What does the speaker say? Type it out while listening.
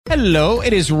Hello,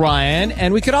 it is Ryan,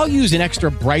 and we could all use an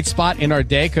extra bright spot in our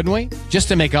day, couldn't we? Just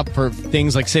to make up for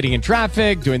things like sitting in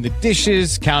traffic, doing the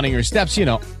dishes, counting your steps, you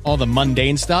know, all the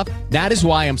mundane stuff. That is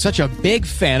why I'm such a big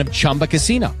fan of Chumba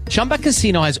Casino. Chumba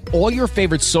Casino has all your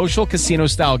favorite social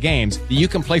casino-style games that you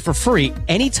can play for free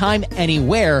anytime,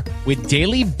 anywhere with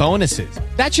daily bonuses.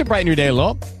 That should brighten your day a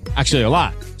little. Actually, a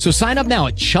lot. So sign up now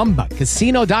at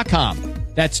ChumbaCasino.com.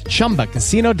 That's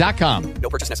ChumbaCasino.com. No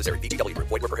purchase necessary. VGW Group.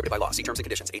 Void where prohibited by law. See terms and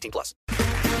conditions. 18+.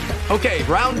 Okay,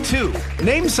 round two.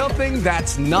 Name something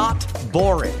that's not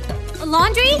boring. A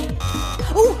laundry?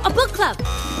 Ooh, a book club.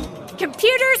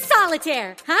 Computer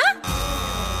solitaire, huh?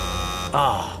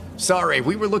 Ah, sorry.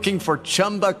 We were looking for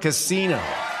Chumba Casino.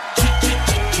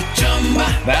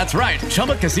 That's right.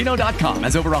 ChumbaCasino.com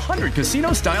has over 100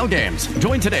 casino-style games.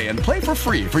 Join today and play for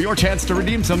free for your chance to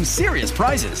redeem some serious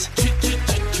prizes.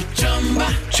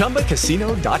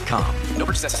 ChumbaCasino.com. No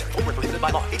purchase necessary. Void where prohibited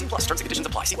by law. 18+. Terms and conditions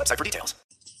apply. See website for details.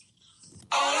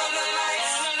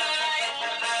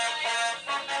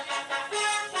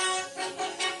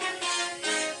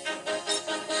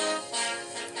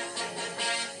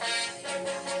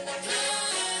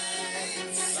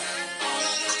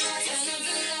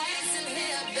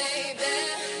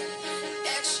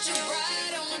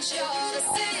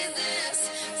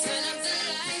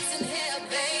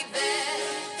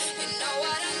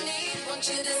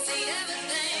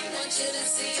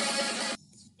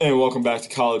 And welcome back to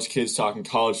College Kids Talking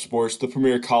College Sports, the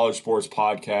premier college sports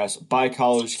podcast by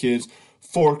college kids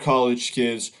for college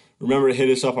kids. Remember to hit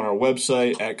us up on our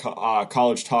website at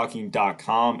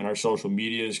collegetalking.com and our social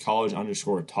medias,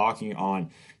 college_talking on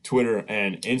Twitter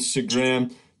and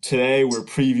Instagram. Today we're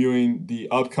previewing the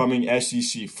upcoming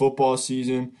SEC football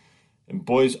season. And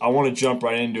boys, I want to jump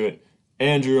right into it.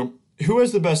 Andrew, who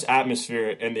has the best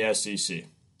atmosphere in the SEC?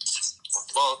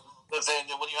 Well,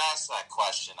 Nathaniel, when you ask that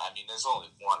question, I mean, there's only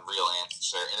one real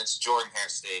answer, and it's Jordan-Hare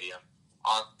Stadium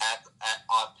on Pat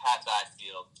Dye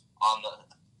Field on the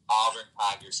Auburn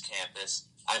Tigers campus.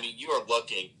 I mean, you are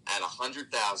looking at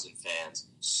 100,000 fans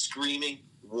screaming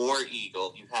War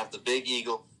Eagle. You have the big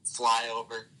eagle fly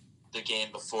over the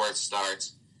game before it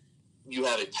starts. You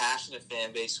have a passionate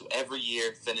fan base who every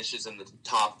year finishes in the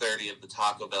top 30 of the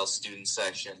Taco Bell student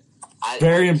section.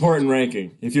 Very important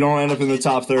ranking. If you don't end up in the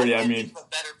top 30, I mean, a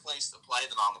better place to play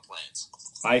than on the Plains.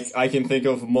 I can think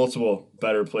of multiple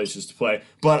better places to play.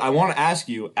 But I want to ask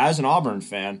you, as an Auburn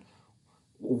fan,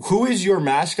 who is your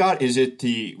mascot? Is it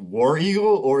the War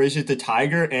Eagle or is it the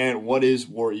Tiger? And what is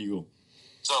War Eagle?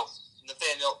 So,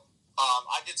 Nathaniel,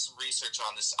 I did some research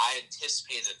on this. I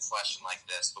anticipated a question like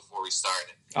this before we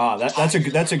started. That's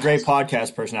a great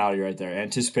podcast personality right there.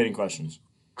 Anticipating questions.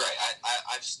 Right.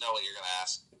 I just know what you're going to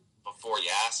ask before you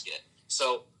ask it.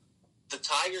 So, the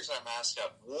Tigers are our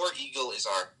mascot. War Eagle is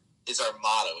our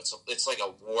motto. It's like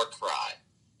a war cry,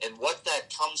 and what that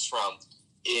comes from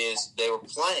is they were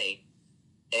playing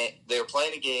a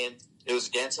game. It was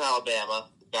against Alabama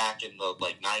back in the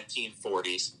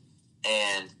 1940s,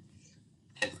 and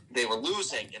they were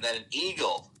losing, and then an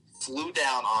eagle flew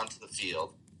down onto the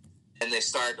field, and they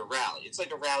started to rally. It's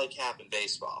like a rally cap in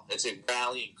baseball. It's a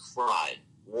rallying cry,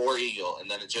 War Eagle,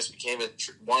 and then it just became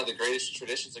one of the greatest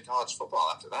traditions in college football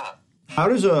after that. How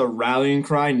does a rallying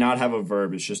cry not have a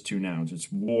verb? It's just two nouns.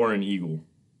 It's war and eagle.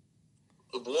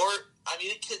 War, I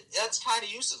mean, that's kind of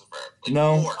used as a verb. Like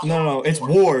No. It's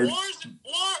ward.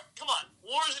 War, come on.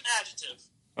 War is an adjective.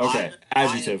 Okay,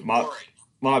 adjective. My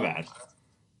bad.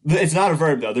 It's not a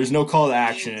verb, though. There's no call to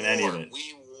action in any of it.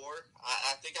 We war.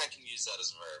 I think I can use that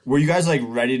as a verb. Were you guys,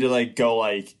 ready to,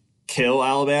 go, kill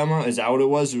Alabama? Is that what it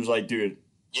was? It was like, yeah,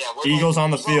 Eagles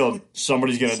on the field.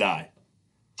 Somebody's going to die.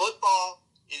 Football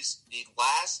is the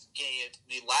last game,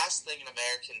 the last thing in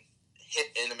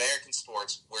American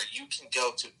sports where you can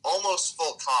go to almost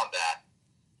full combat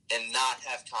and not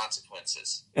have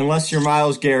consequences. Unless you're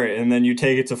Myles Garrett, and then you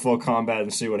take it to full combat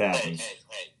and see what happens. Hey,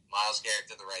 Myles Garrett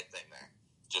did the right thing there.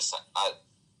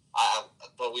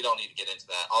 But we don't need to get into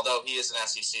that. Although he is an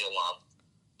SEC alum,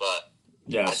 but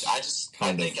yes, I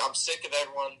think I'm sick of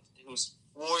everyone who's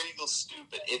War Eagle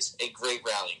stupid. It's a great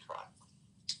rallying cry.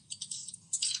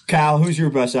 Cal, who's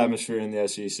your best atmosphere in the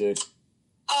SEC?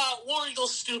 War Eagle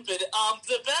stupid.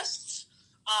 The best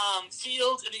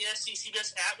field in the SEC,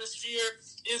 best atmosphere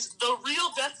is the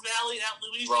real Death Valley at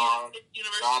Louisiana State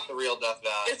University. Not the real Death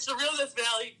Valley. It's the real Death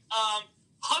Valley.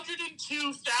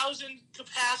 102,000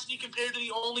 capacity compared to the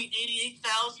only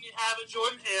 88,000 you have at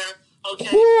Jordan-Hare.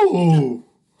 Okay. Ooh.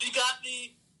 You got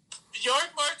the yard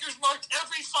markers marked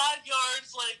every 5 yards.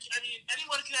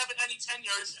 Anyone can have it any 10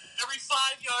 yards. Every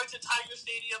 5 yards at Tiger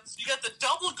Stadium. You got the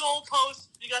double goal post.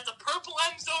 You got the purple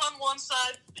end zone on one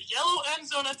side, the yellow end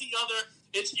zone at the other.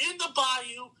 It's in the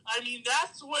Bayou. I mean,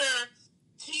 that's where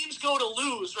teams go to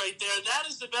lose right there. That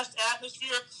is the best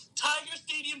atmosphere. Tiger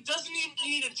Stadium doesn't even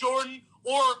need a Jordan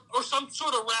or some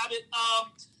sort of rabbit.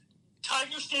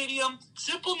 Tiger Stadium,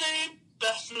 simple name,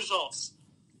 best results.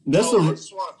 I just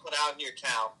want to put out in your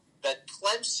count that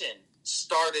Clemson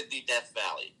started the Death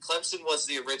Valley. Clemson was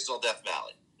the original Death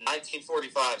Valley.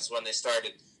 1945 is when they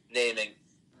started naming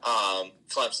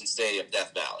Clemson Stadium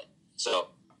Death Valley. So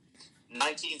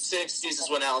 1960s is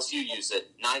when LSU used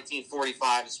it.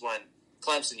 1945 is when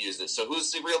Clemson used it. So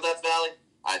who's the real Death Valley?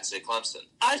 I'd say Clemson.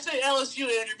 I say LSU,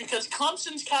 Andrew, because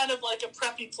Clemson's kind of like a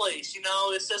preppy place. You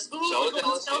know, it's just, so is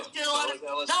LSU. South Carolina. So is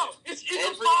LSU. No, it's in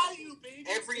the Bayou, baby.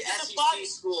 Every SEC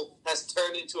school has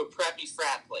turned into a preppy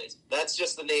frat place. That's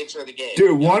just the nature of the game.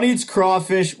 Dude, one eats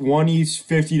crawfish, one eats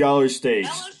 $50 steaks.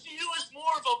 LSU is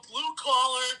more of a blue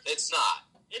collar. It's not.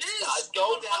 It is.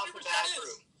 Go down to Baton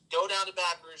Rouge. Go down to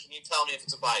Baton Rouge and you tell me if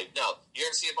it's a Bayou. No, you're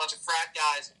going to see a bunch of frat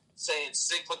guys saying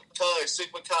Sigma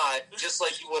Chi, just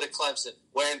like you would at Clemson,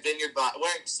 wearing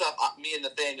stuff me and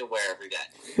Nathaniel wear every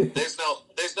day. There's no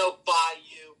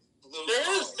Bayou blue.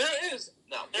 There is.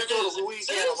 No, you go to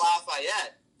Louisiana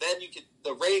Lafayette, then you can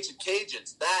the Raging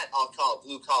Cajuns. That I'll call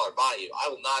blue collar Bayou. I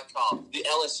will not call the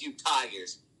LSU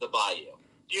Tigers the Bayou.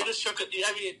 You just shook it.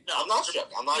 I mean, no, I'm not shook.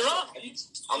 I'm not shook.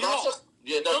 I'm not shook.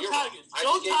 Yeah, no, go Tigers.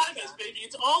 Go Tigers, baby.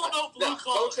 It's all about blue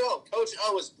collar. Coach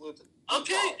O is blue.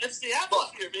 Okay, it's the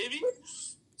atmosphere, baby.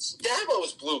 Dabo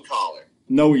is blue collar.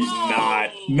 No, he's not.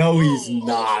 No, he's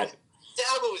not.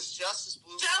 Dabo is just as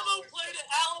blue collar. Dabo played at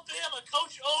Alabama.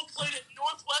 Coach O played at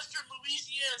Northwestern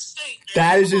Louisiana State. Man.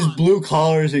 That is as blue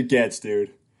collar as it gets,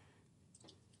 dude.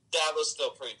 Dabo's still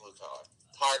pretty blue collar.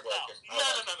 Hard worker. No.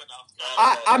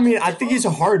 I mean, I think he's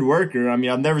a hard worker. I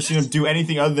mean, I've never seen him do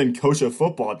anything other than coach a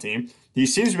football team. He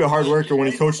seems to be a hard worker when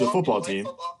he coaches a football team.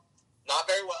 Not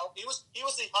very well. He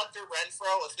was the Hunter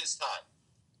Renfrow of his time.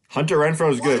 Hunter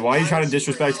Renfrow is good. Why are you trying to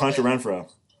disrespect Hunter Renfrow?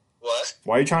 What?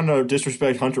 Why are you trying to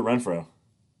disrespect Hunter Renfrow?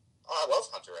 Oh, I love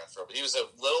Hunter Renfrow, but he was a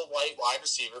little white wide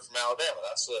receiver from Alabama.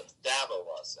 That's what Dabo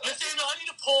was. Nathaniel, I need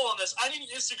a poll on this. I need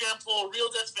an Instagram poll, Real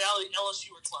Death Valley,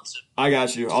 LSU, or Clemson. I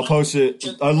got you. I'll post it.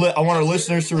 I want our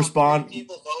listeners to respond.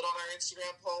 People vote on our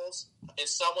Instagram polls. If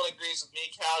someone agrees with me,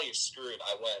 Cal, you're screwed.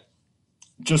 I win.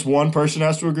 Just one person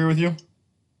has to agree with you?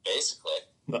 Basically.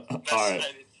 All right.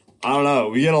 I don't know.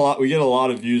 We get a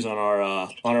lot of views on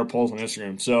our polls on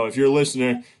Instagram. So if you're a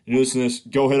listener, you listen to this,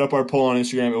 go hit up our poll on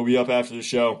Instagram. It'll be up after the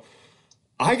show.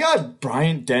 I got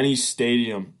Bryant-Denny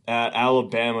Stadium at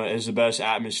Alabama as the best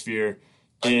atmosphere.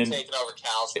 Are you taking over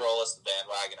Cal's role as the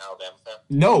bandwagon Alabama fan?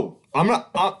 No, I'm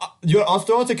not. I'll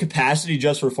throw out the capacity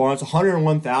just for fun. It's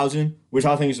 101,000, which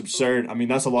I think is absurd. I mean,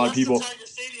 that's a lot of people. Tiger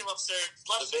Stadium absurd.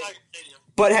 Less than Tiger Stadium.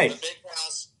 But hey, the big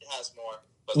house has more.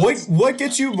 What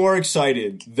gets you more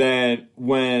excited than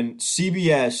when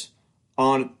CBS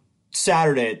on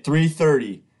Saturday at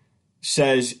 3:30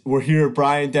 says we're here at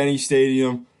Bryant-Denny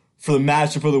Stadium for the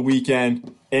matchup of the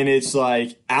weekend, and it's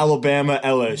like Alabama,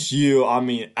 LSU,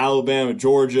 Alabama,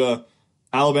 Georgia,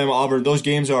 Alabama, Auburn. Those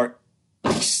games are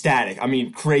ecstatic. I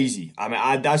mean, crazy. I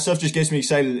mean, that stuff just gets me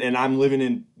excited, and I'm living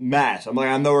in Mass. I'm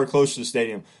nowhere close to the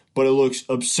stadium, but it looks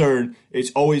absurd.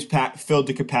 It's always filled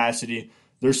to capacity.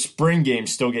 Their spring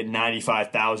games still get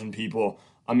 95,000 people.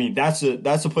 I mean, that's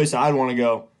a place that I'd want to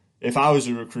go if I was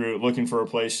a recruit looking for a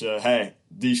place. Hey,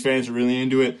 these fans are really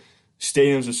into it.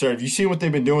 Stadiums absurd. You see what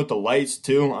they've been doing with the lights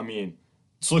too? I mean,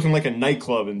 it's looking like a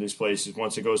nightclub in these places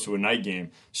once it goes to a night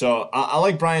game. So I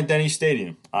like Bryant-Denny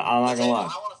Stadium. I'm not gonna lie.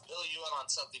 I want to fill you in on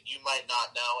something you might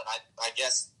not know, and I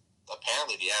guess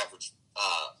apparently the average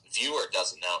viewer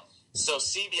doesn't know. So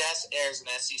CBS airs an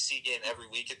SEC game every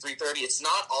week at 3:30. It's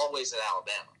not always at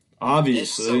Alabama.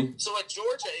 Obviously. So at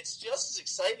Georgia, it's just as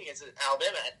exciting as at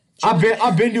Alabama.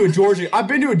 I've been to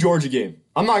a Georgia game.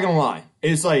 I'm not gonna lie.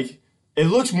 It's like it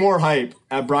looks more hype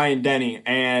at Bryant-Denny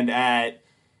and at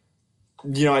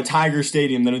Tiger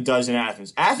Stadium than it does in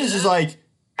Athens. Athens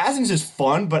is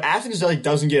fun, but Athens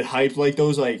doesn't get hyped like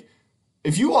those. Like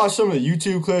if you watch some of the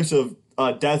YouTube clips of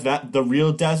the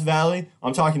real Death Valley,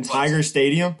 I'm talking Tiger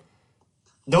Stadium.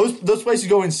 Those places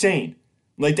go insane.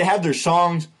 Like they have their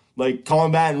songs, like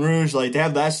Calling Baton Rouge, like they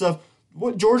have that stuff.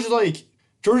 What Georgia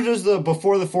does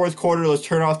before the fourth quarter, let's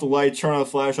turn off the lights, turn on the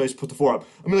flashlights, put the floor up.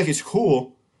 I mean, like it's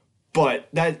cool, but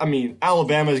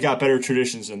Alabama's got better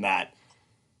traditions than that.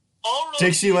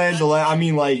 Dixieland,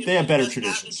 they have better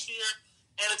traditions.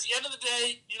 And at the end of the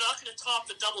day, you're not going to top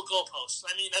the double goalposts.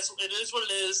 I mean, it is what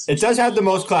it is. It does have the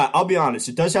most class. I'll be honest.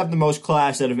 It does have the most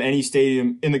class out of any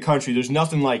stadium in the country. There's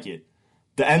nothing like it.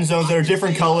 The end zones that are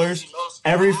different colors,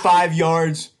 every 5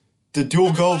 yards, the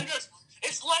dual goal.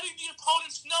 It's letting the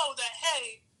opponents know that,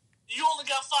 hey, you only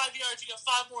got 5 yards, you got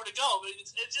 5 more to go. But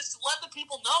it's just let the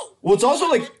people know. Well, it's also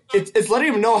like it's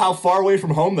letting them know how far away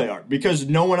from home they are because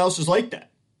no one else is like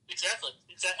that. Exactly.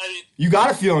 I mean, You got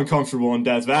to feel uncomfortable in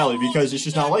Death Valley because it's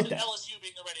just not like that. LSU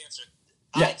being the right answer.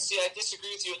 Yeah. I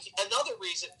disagree with you. Another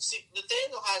reason,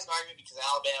 Nathaniel has an argument because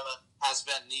Alabama has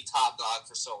been the top dog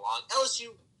for so long.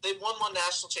 LSU, they won one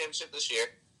national championship this year.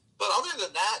 But other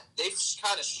than that, they've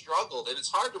kind of struggled, and it's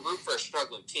hard to root for a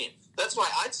struggling team. That's why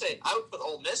I'd say I would put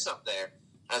Ole Miss up there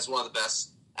as one of the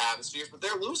best atmospheres, but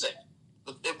they're losing.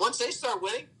 Once they start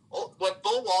winning, when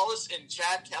Bo Wallace and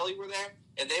Chad Kelly were there,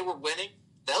 and they were winning,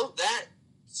 that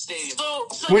stadium.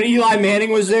 So When Eli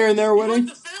Manning was there and they were you winning?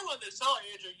 like the Fairweather,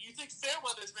 Andrew. You think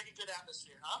Fairweather's make a good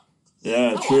atmosphere, huh?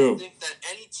 Yeah, No, true. I think that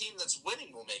any team that's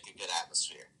winning will make a good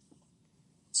atmosphere.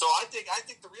 So I think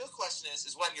the real question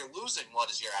is when you're losing, what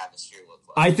does your atmosphere look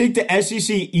like? I think the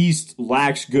SEC East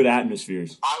lacks good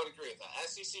atmospheres. I would agree with that.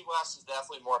 SEC West is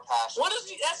definitely more passionate. What is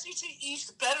the SEC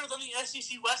East better than the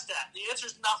SEC West at? The answer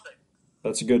is nothing.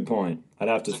 That's a good point. I'd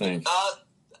have to think.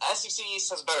 SEC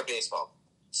East has better baseball.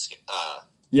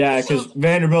 Yeah, because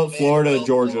Vanderbilt, Florida,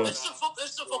 Georgia. This is a football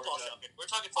show. We're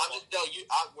talking football.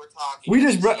 We're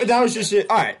talking. That was just it.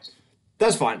 All right.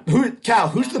 That's fine. Cal,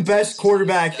 who's the best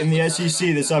quarterback in the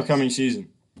SEC this upcoming season?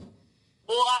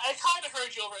 Well, I kind of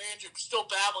heard you over Andrew still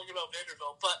babbling about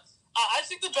Vanderbilt, but I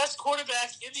think the best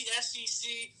quarterback in the SEC,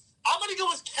 I'm going to go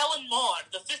with Kellen Mond,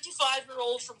 the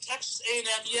 55-year-old from Texas A&M.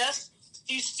 Yes,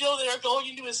 he's still there going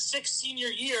into his 6th senior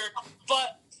year,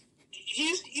 but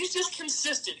he's just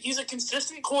consistent. He's a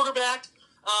consistent quarterback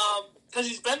because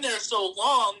he's been there so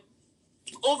long.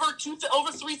 Over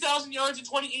 3,000 yards in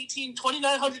 2018,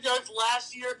 2,900 yards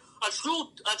last year. A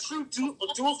true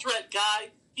dual threat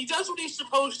guy. He does what he's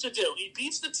supposed to do. He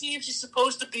beats the teams he's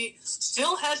supposed to beat.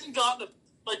 Still hasn't gotten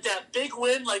that big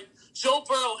win. Like Joe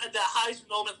Burrow had that Heisman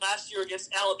moment last year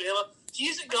against Alabama. He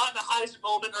hasn't gotten a Heisman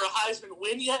moment or a Heisman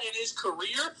win yet in his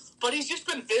career, but he's just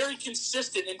been very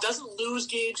consistent and doesn't lose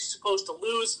games he's supposed to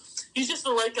lose. He's just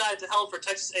the right guy to help for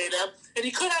Texas A&M, and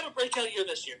he could have a breakout year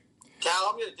this year. Cal,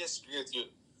 I'm going to disagree with you.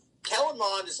 Kellen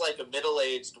Mond is like a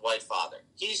middle-aged white father.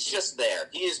 He's just there.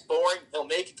 He is boring. He'll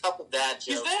make a couple dad jokes.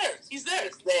 He's there. He's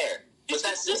He's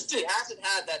consistent. He hasn't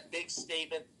had that big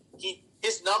statement.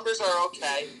 His numbers are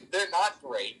okay. They're not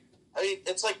great. I mean,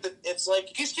 it's like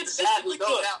he's consistently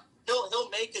good. He'll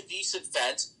make a decent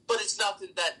fence, but it's nothing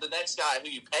that the next guy who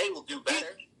you pay will do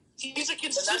better. He's a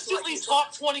consistently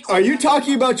top 20 Are you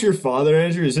talking about your father,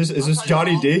 Andrew? Is this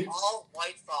Johnny D? All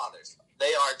white fathers.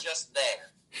 They are just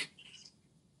there.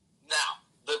 Now,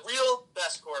 the real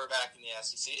best quarterback in the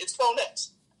SEC, it's Bo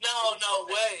Nix. No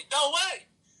way.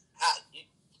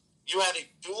 You had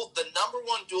the number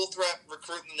one dual threat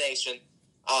recruit in the nation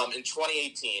in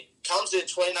 2018. Comes in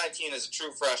 2019 as a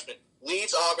true freshman.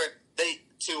 Leads Auburn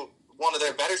to one of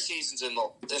their better seasons in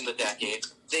the decade.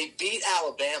 They beat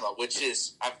Alabama, which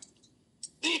is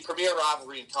the premier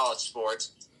rivalry in college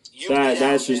sports.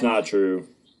 That's just not true.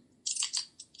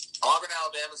 Auburn,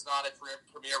 Alabama's not a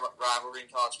premier rivalry in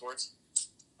college sports.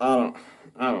 I don't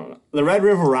know. The Red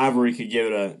River rivalry could give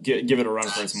it a run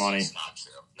for its money. That's not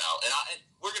true. No, and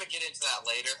we're going to get into that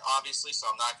later, obviously. So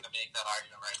I'm not going to make that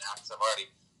argument right now because I've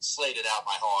already slated out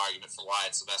my whole argument for why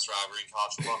it's the best rivalry in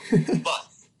college football. But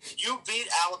you beat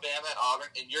Alabama at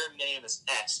Auburn, and your name is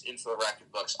etched into the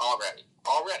record books already.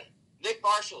 Nick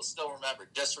Marshall is still remembered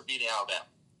just for beating Alabama.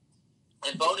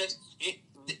 And Bo Nix.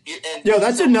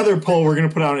 That's another poll we're going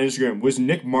to put out on Instagram. Was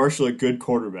Nick Marshall a good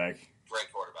quarterback? Great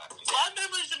quarterback. My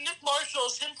memories of Nick Marshall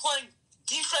is him playing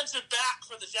defensive back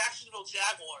for the Jacksonville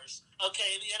Jaguars,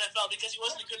 in the NFL, because he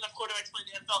wasn't a good enough quarterback to play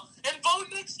in the NFL. And Bo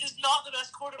Nix is not the best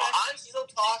quarterback. Well, I'm still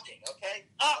talking, okay?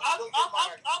 I'll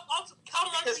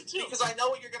counter-argue too. Because I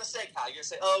know what you're going to say, Kyle. You're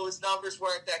going to say, his numbers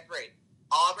weren't that great.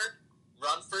 Auburn,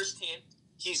 run first team.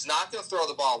 He's not going to throw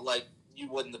the ball like you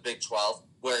would in the Big 12,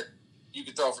 where you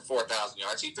could throw for 4,000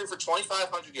 yards. He threw for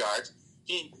 2,500 yards.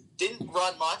 He didn't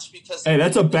run much because... Hey,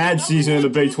 that's a bad season in the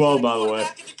Big 12, by the way.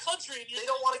 They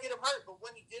don't want to get him hurt, but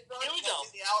when he did run in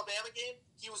the Alabama game,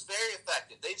 he was very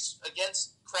effective.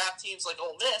 Against crap teams like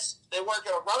Ole Miss, they weren't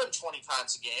going to run him 20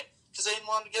 times a game because they didn't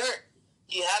want him to get hurt.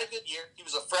 He had a good year. He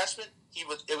was a freshman. It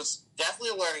was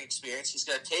definitely a learning experience. He's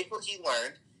going to take what he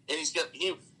learned, and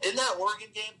in that Oregon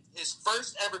game, his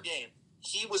first ever game,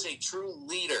 he was a true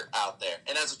leader out there.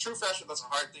 And as a true freshman, that's a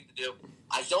hard thing to do.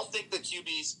 I don't think the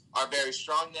QBs are very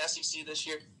strong in the SEC this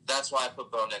year. That's why I put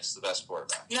Bo Nix the best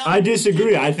quarterback. No. I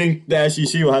disagree. I think the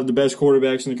SEC will have the best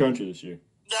quarterbacks in the country this year.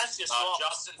 That's just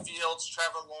Justin Fields,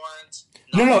 Trevor Lawrence.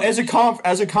 No. As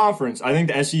a conference, I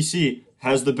think the SEC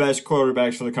has the best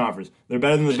quarterbacks for the conference. They're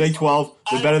better than the Big 12.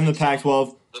 They're better than the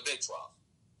Pac-12. The Big 12.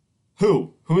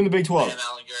 Who? Who in the Big 12? Sam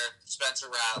Ehlinger, Spencer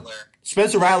Rattler.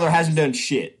 Spencer Rattler hasn't done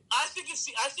shit. I think it's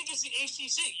the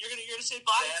ACC. You're gonna say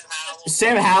bye.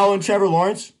 Sam Howell and Trevor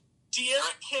Lawrence?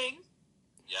 De'Aaron King.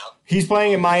 Yep. He's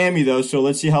playing in Miami, though, so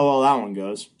let's see how well that one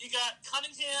goes. You got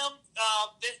Cunningham.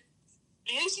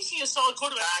 The ACC is solid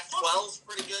quarterback. Pac-12's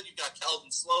pretty good. You've got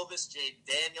Kelvin Slovis, Jade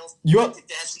Daniels. You- I think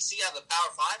the SEC out of the Power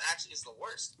 5 actually is the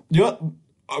worst.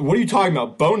 What are you talking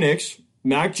about? Bo Nix,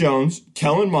 Mac Jones,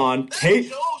 Kellen Mond,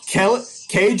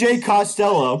 KJ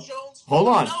Costello. Hold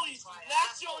on. Mac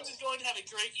Jones is going to have a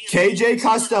great year. KJ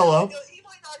Costello. He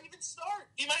might not even start.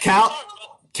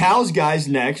 Cal's guys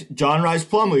next, John Rice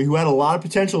Plumlee, who had a lot of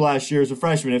potential last year as a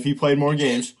freshman if he played more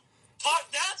games.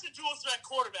 That's a dual threat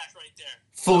quarterback right there.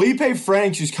 Felipe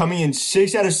Franks is coming in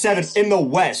 6 out of 7 in the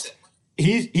West.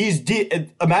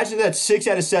 Imagine that 6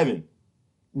 out of 7.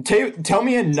 Tell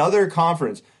me another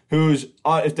conference who's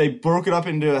if they broke it up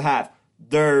into a half,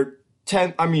 their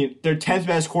 10th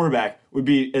best quarterback would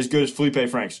be as good as Felipe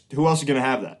Franks. Who else is going to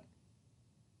have that?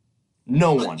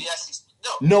 No one.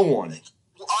 No one.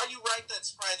 Are you right that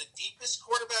it's probably the deepest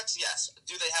quarterbacks? Yes.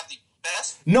 Do they have the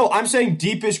best? No, I'm saying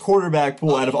deepest quarterback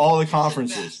pool out of all the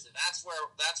conferences. That's where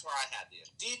I had the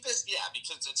deepest. Yeah,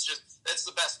 because it's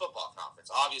the best football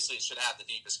conference. Obviously, it should have the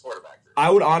deepest quarterback group.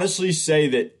 I would honestly say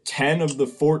that 10 of the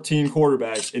 14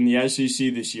 quarterbacks in the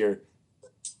SEC this year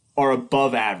are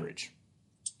above average.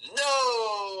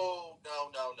 No.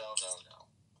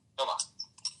 Come on.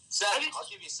 7. I'll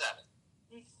give you 7.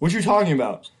 What you talking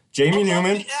about? Jamie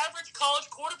Newman? The average college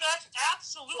quarterback?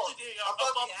 Absolutely, they are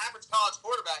above the average college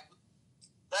quarterback.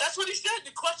 That's what he said.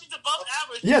 The question's above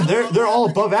average. Yeah, they're all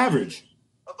above average.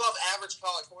 Above average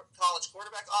college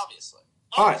quarterback, obviously.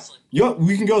 All right.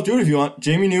 We can go through it if you want.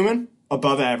 Jamie Newman,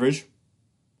 above average.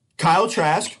 Kyle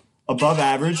Trask, above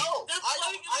average. No, they're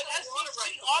playing in the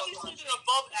SEC. Obviously, they're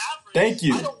above average. Thank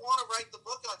you. I don't want to write the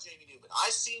book on Jamie Newman.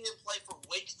 I've seen him play for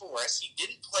Wake Forest. He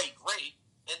didn't play great.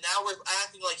 And now we're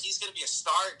acting like he's going to be a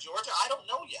star in Georgia. I don't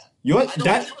know yet.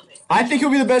 I think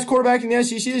he'll be the best quarterback in the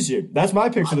SEC this year. That's my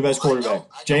pick for the best quarterback.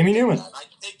 Jamie Newman. I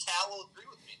think Cal will agree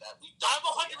with me that I'm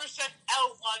 100%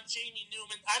 out on Jamie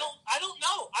Newman. I don't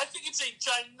know. I think it's a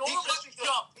ginormous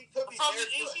jump from the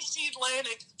ACC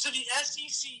Atlantic to the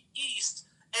SEC East.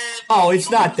 And it's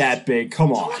not that big.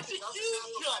 Come on. It's a huge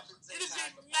jump. It is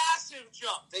a massive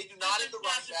jump. They do not have the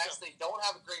running backs. They don't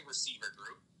have a great receiver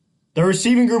group. The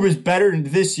receiving group is better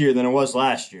this year than it was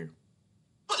last year.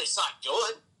 But it's not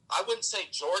good. I wouldn't say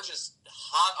Georgia's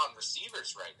hot on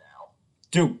receivers right now.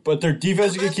 Dude, but their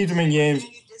defense is going to keep them in games.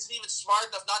 Isn't even smart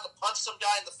enough not to punch some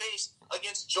guy in the face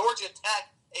against Georgia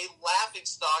Tech, a laughing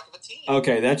stock of a team.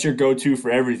 Okay, that's your go-to for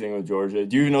everything with Georgia.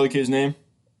 Do you even know the kid's name?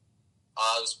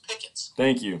 It was Pickens.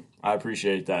 Thank you. I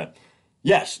appreciate that.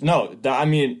 Yes, no, I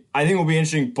think it'll be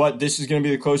interesting, but this is going to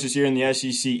be the closest year in the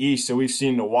SEC East, so we've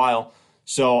seen in a while.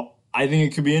 So I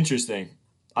think it could be interesting.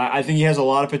 I think he has a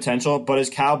lot of potential, but as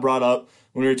Cal brought up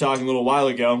when we were talking a little while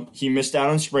ago, he missed out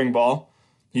on spring ball.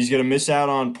 He's going to miss out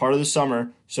on part of the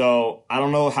summer, so I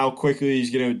don't know how quickly he's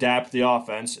going to adapt the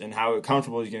offense and how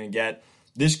comfortable he's going to get.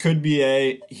 This could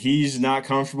be he's not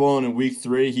comfortable, and in week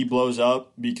 3 he blows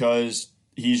up because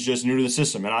he's just new to the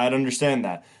system, and I'd understand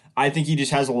that. I think he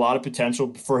just has a lot of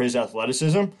potential for his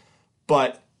athleticism,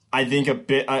 but I think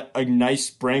a nice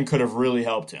spring could have really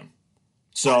helped him.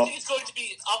 So I think it's going to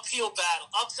be an uphill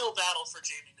battle for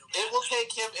Jamie Newman. It will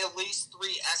take him at least 3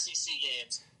 SEC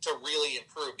games to really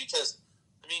improve because,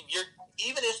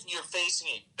 even if you're facing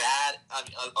a bad,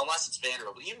 unless it's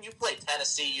Vanderbilt, but even you play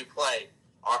Tennessee, you play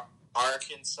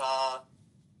Arkansas,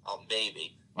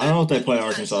 maybe. I don't know if they play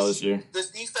Arkansas this year. This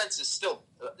defense is still,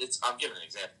 I'm giving an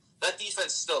example. That defense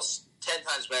is still 10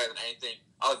 times better than anything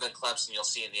other than Clemson you'll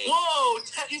see in the ACC. Whoa,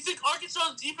 you think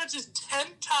Arkansas' defense is 10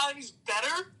 times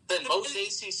better? Than most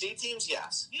ACC teams,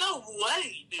 yes. No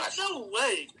way, dude. No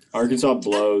way. Arkansas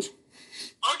blows.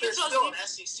 They're still an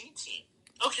SEC team.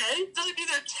 Okay, doesn't mean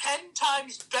they're 10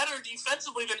 times better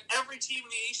defensively than every team in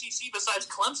the ACC besides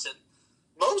Clemson.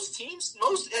 Most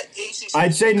ACC.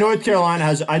 I'd say North Carolina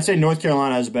has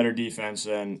a better defense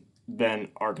than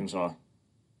Arkansas.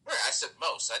 I said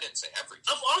most. I didn't say every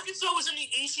team. If Arkansas was in the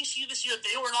ACC this year,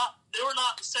 they were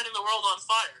not setting the world on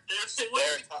fire.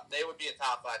 They would be a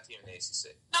top 5 team in the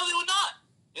ACC. No, they would not.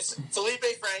 It's Felipe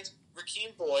Franks,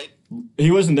 Rakeem Boyd.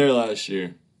 He wasn't there last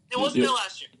year. It wasn't there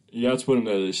last year. You have to put him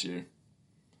there this year.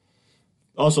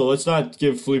 Also, let's not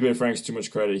give Felipe Franks too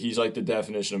much credit. He's like the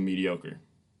definition of mediocre.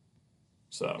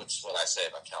 Which is what I say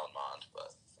about Kellen Mond,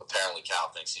 but apparently Cal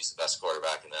thinks he's the best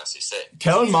quarterback in the SEC.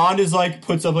 Kellen Mond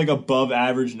puts up above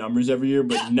average numbers every year,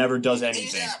 but never does anything.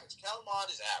 He's average. Kellen Mond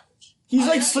is average.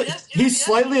 He's he's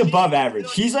slightly above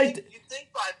average. He's like. You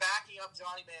think by backing up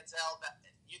Johnny Johnny Manziel,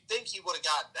 you'd think he would have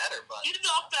gotten better, but He did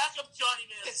not back up Johnny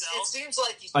Manziel. it seems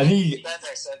like he's think been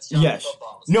there since young Yes.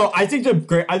 football was No, I think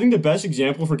the best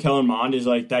example for Kellen Mond is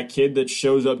like that kid that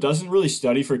shows up, doesn't really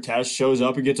study for tests, shows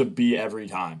up and gets a B every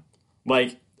time.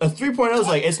 Like a 3.0 is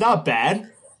like, it's not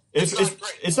bad.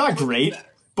 It's not great,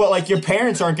 but like your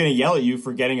parents aren't going to yell at you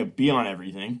for getting a B on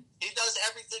everything. He does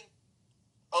everything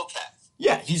okay.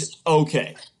 Yeah, he's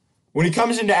okay. When he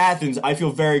comes into Athens, I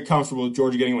feel very comfortable with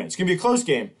Georgia getting a win. It's going to be a close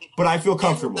game, but I feel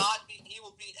comfortable. He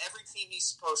will beat every team he's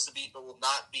supposed to beat, but will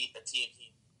not beat a team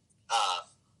he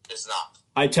is not.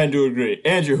 I tend to agree.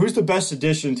 Andrew, who's the best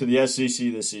addition to the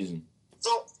SEC this season?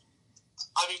 So,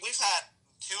 I mean, we've had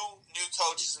two new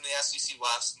coaches in the SEC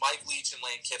West, Mike Leach and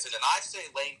Lane Kiffin, and I say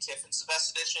Lane Kiffin's the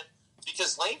best addition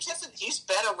because Lane Kiffin, he's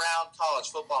been around college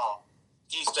football.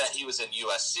 He was in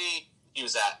USC, he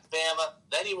was at Bama,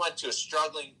 then he went to a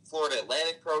struggling Florida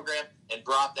Atlantic program and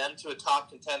brought them to a top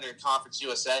contender in Conference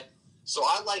USA. So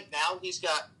I like now he's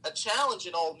got a challenge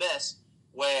in Ole Miss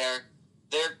where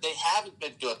they haven't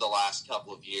been good the last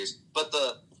couple of years, but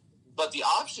the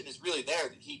option is really there.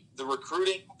 The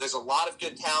recruiting, there's a lot of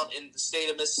good talent in the state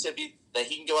of Mississippi that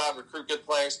he can go out and recruit good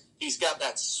players. He's got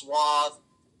that suave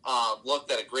look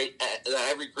that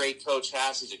every great coach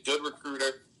has. He's a good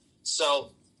recruiter.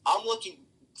 So I'm looking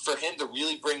for him to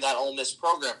really bring that Ole Miss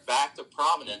program back to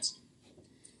prominence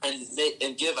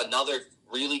and give another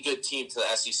really good team to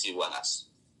the SEC West.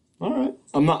 All right,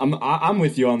 I'm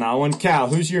with you on that one. Cal,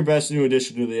 who's your best new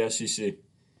addition to the SEC?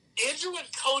 Andrew and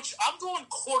Coach, I'm going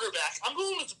quarterback. I'm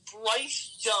going with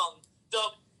Bryce Young, the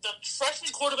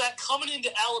freshman quarterback coming into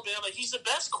Alabama. He's the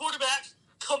best quarterback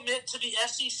commit to the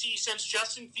SEC since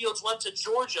Justin Fields went to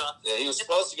Georgia. Yeah, he was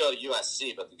supposed to go to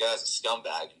USC, but the guy's a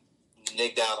scumbag and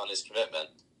nigged out on his commitment.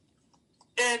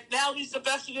 And now he's the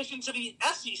best addition to the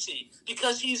SEC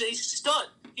because he's a stud.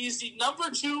 He's the number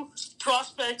 2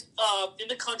 prospect in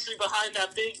the country behind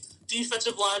that big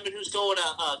defensive lineman who's going to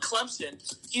Clemson.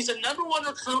 He's a number 1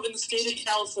 recruit in the state of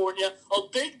California, a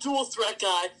big dual threat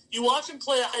guy. You watch him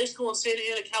play at high school in Santa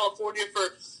Ana, California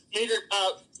for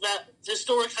that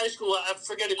historic high school. I'm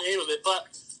forgetting the name of it, but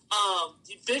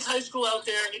big high school out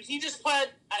there, and he just played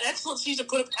an excellent season,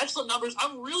 put up excellent numbers.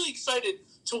 I'm really excited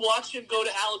to watch him go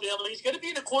to Alabama. He's going to be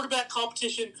in a quarterback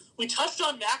competition. We touched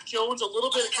on Mac Jones a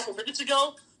little bit a couple minutes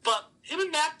ago, but him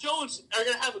and Mac Jones are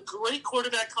going to have a great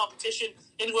quarterback competition,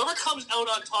 and whoever comes out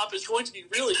on top is going to be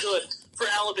really good for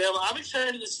Alabama. I'm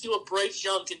excited to see what Bryce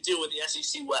Young can do in the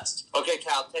SEC West. Okay,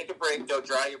 Cal, take a break. Go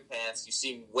dry your pants. You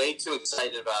seem way too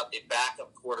excited about a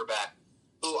backup quarterback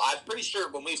who I'm pretty sure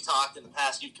when we've talked in the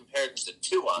past, you've compared him to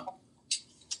Tua,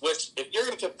 which if you're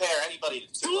going to compare anybody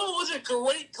to Tua was a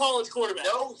great college quarterback.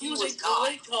 No, he was not. a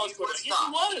great college quarterback.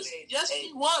 Yes,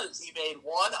 he was. He was. He made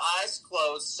one eyes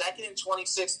closed, 2nd and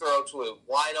 26 throw to a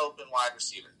wide open wide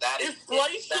receiver. If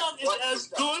Bryce Young is as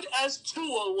good as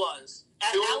Tua was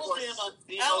at Alabama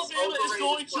is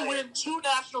going to win 2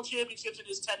 national championships in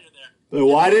his tenure there.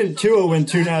 Why didn't Tua win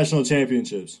 2 national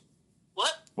championships?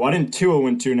 What? Why didn't Tua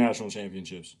win 2 national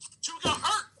championships? Tua got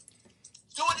hurt.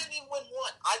 Tua didn't even win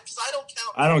one. Because I don't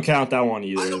count. I don't count that one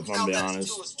either, if I'm being honest.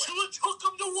 Tua took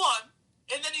him to 1,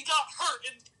 and then he got hurt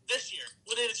this year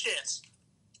without a chance.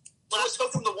 Tua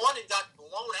took him to 1 and got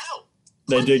blown out.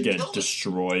 They did get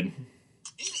destroyed.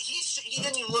 He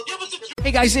didn't even look at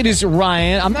Hey guys, it is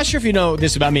Ryan. I'm not sure if you know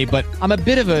this about me, but I'm a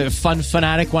bit of a fun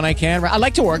fanatic when I can. I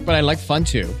like to work, but I like fun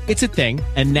too. It's a thing.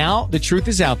 And now the truth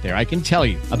is out there. I can tell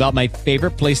you about my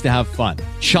favorite place to have fun.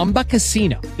 Chumba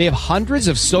Casino. They have hundreds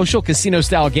of social casino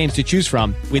style games to choose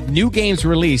from with new games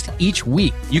released each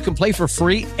week. You can play for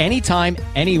free anytime,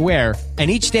 anywhere. And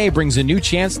each day brings a new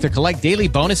chance to collect daily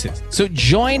bonuses. So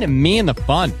join me in the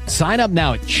fun. Sign up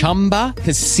now at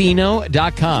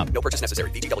ChumbaCasino.com. No purchase necessary.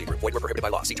 VGW Group. Void where prohibited by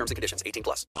law. See terms and conditions. 18+.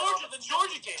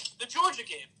 The Georgia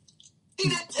game.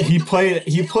 He played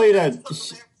at. And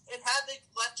had they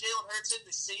let Jalen Hurts in,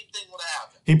 the same thing would have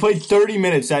happened. He played 30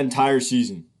 minutes that entire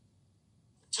season.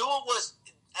 Tua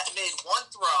made one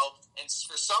throw, and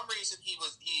for some reason he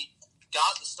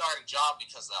got the starting job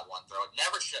because of that one throw. It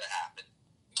never should have happened.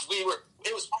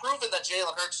 It was proven that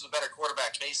Jalen Hurts was a better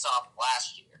quarterback based off of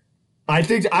last year. I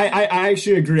think I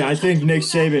actually agree. I think Nick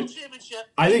Saban. He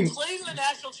played in the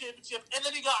national championship, and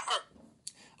then he got hurt.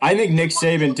 I think Nick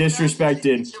Saban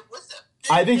disrespected.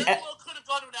 I think could have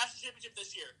gone to a national championship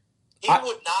this year. He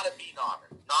would not have beaten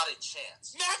Auburn. Not a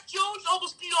chance. Mac Jones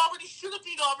almost beat Auburn. He should have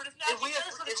beat Auburn if Najee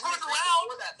Harris would have turned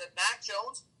around. That Mac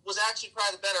Jones was actually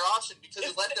probably the better option because he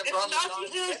let them run.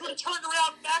 If Najee Harris would have turned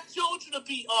around, Mac Jones should have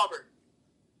beat Auburn.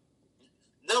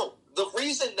 No, the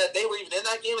reason that they were even in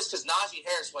that game is because Najee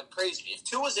Harris went crazy. If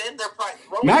Tua's in, they're probably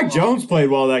throwing Mac the ball. Jones played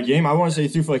well that game. I want to say he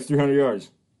threw for like 300 yards.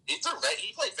 He played very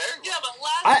well. Yeah, but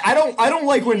last I don't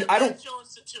like when I don't.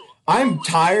 Jones to Tua. I'm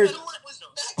tired.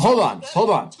 Hold on.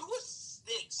 Tua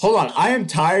stinks. Hold on. I am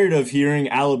tired of hearing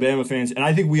Alabama fans, and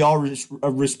I think we all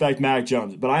respect Mac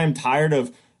Jones, but I am tired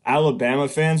of Alabama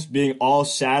fans being all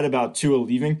sad about Tua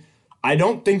leaving. I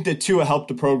don't think that Tua helped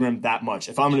the program that much,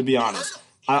 if I'm going to be honest.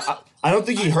 I don't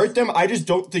think he hurt them. I just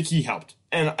don't think he helped.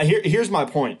 And here's my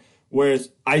point, where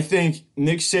I think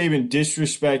Nick Saban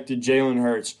disrespected Jalen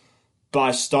Hurts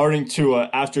by starting Tua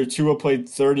after Tua played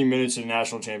 30 minutes in the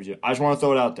national championship. I just want to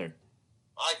throw it out there.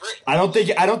 I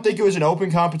agree. I don't think it was an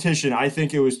open competition. I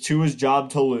think it was Tua's job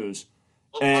to lose.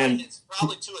 Well, And it's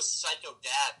probably Tua's psycho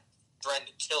dad trying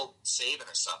to kill Saban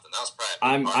or something. That was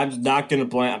probably. I'm not going to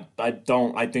blame.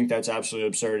 I think that's absolutely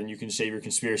absurd, and you can save your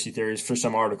conspiracy theories for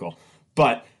some article.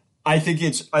 But I think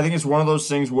it's one of those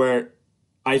things where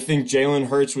I think Jalen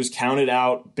Hurts was counted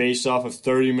out based off of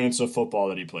 30 minutes of football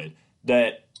that he played.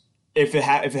 That if it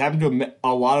happened to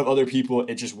a lot of other people,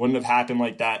 it just wouldn't have happened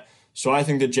like that. So I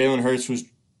think that Jalen Hurts was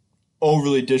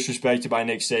overly disrespected by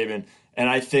Nick Saban, and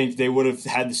I think they would have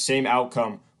had the same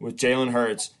outcome with Jalen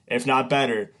Hurts, if not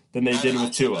better, than they did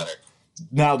with Tua.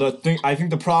 Now, I think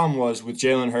the problem was with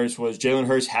Jalen Hurts was Jalen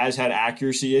Hurts has had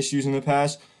accuracy issues in the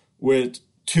past, with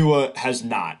Tua has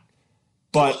not.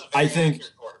 But I think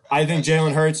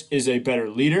Jalen Hurts is a better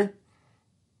leader.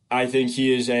 I think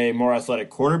he is a more athletic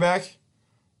quarterback,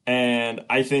 and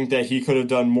I think that he could have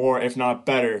done more, if not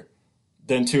better,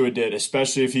 than Tua did,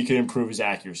 especially if he could improve his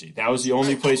accuracy. That was the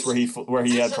only place where he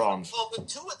had problems. Well, with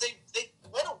Tua, they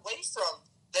went away from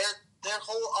their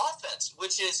whole offense,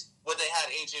 which is when they had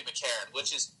A.J. McCarron,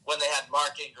 which is when they had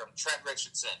Mark Ingram, Trent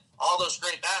Richardson, all those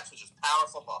great backs, which is power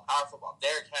football,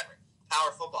 Derrick Henry,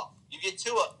 power football. You get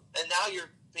Tua, and now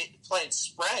you're playing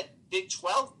spread, Big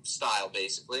 12 style,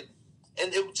 basically,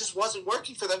 and it just wasn't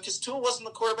working for them because Tua wasn't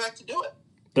the quarterback to do it.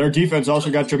 Their defense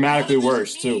also got dramatically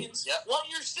worse, too. What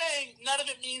you're saying, none of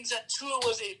it means that Tua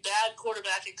was a bad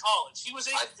quarterback in college.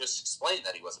 I just explained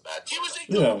that he was a bad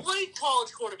quarterback. He was a great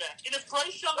college quarterback. And if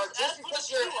Bryce Young was just because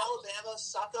you're an Alabama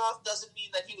suck-off doesn't mean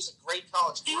that he was a great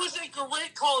college quarterback. He was a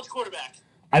great college quarterback.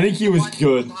 I think he was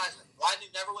good. Why did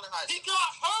he never win a Heisman? He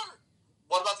got hurt.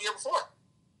 What about the year before?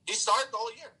 He started the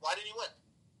whole year. Why didn't he win?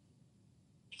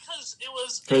 Because it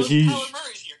was Kyler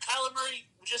Murray's year. Kyler Murray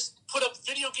just put up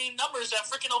video game numbers at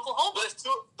freaking Oklahoma.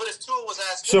 But if Tua was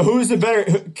as good. So who's the better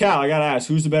 – Cal, I got to ask,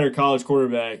 who's the better college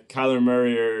quarterback, Kyler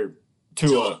Murray or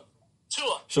Tua?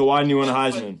 Tua. So why didn't he win a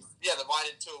Heisman? Yeah, then why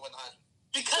didn't Tua win the Heisman?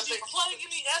 Because he's playing in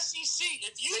the SEC.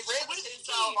 If you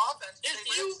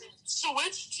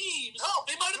switch teams,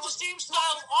 they might have the same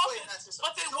style of offense,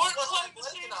 but they weren't playing the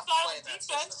same style of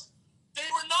defense. They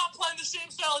were not playing the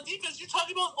same style of defense. You're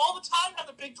talking about all the time how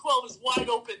the Big 12 is wide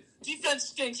open. Defense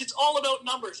stinks. It's all about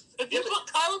numbers. If you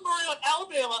put Kyler Murray on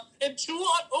Alabama and Tua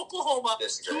on Oklahoma,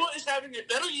 Tua is having a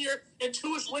better year and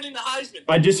Tua is winning the Heisman.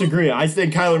 I disagree. I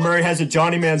think Kyler Murray has a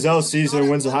Johnny Manziel season and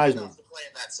wins the Heisman. To play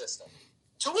in that system.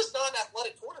 Tua's not an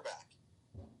athletic quarterback.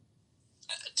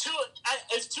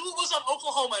 If Tua was on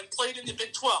Oklahoma and played in the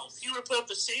Big 12, he would have put up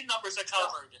the same numbers that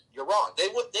Kyler Murray did. You're wrong. They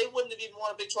wouldn't have even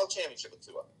won a Big 12 championship with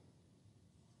Tua.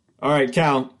 All right,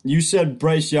 Cal, you said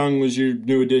Bryce Young was your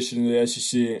new addition to the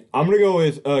SEC. I'm going to go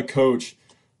with coach.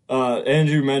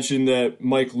 Andrew mentioned that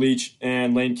Mike Leach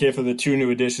and Lane Kiffin are the two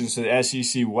new additions to the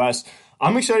SEC West.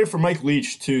 I'm excited for Mike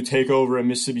Leach to take over at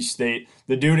Mississippi State.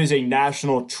 The dude is a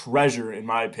national treasure, in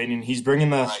my opinion. He's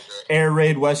bringing the air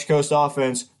raid West Coast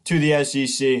offense to the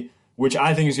SEC, which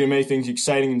I think is going to make things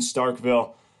exciting in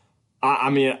Starkville.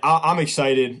 I'm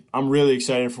excited. I'm really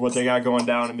excited for what they got going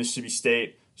down at Mississippi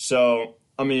State. So,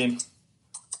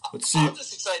 let's see. I'm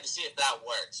just excited to see if that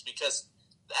works because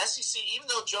the SEC, even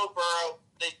though Joe Burrow,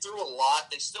 they threw a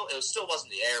lot, it still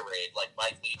wasn't the air raid like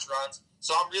Mike Leach runs.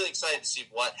 So I'm really excited to see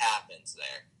what happens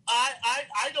there.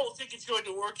 I don't think it's going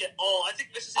to work at all. I think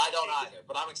Mississippi State either,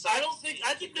 but I'm excited.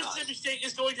 I think Mississippi State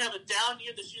is going to have a down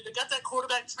year this year. They got that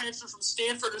quarterback transfer from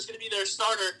Stanford who's going to be their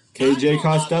starter. KJ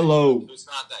Costello. Who's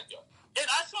not that good. And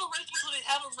I saw rankings where they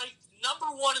have him ranked number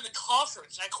 1 in the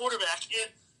conference at quarterback.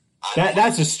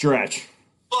 That's a stretch.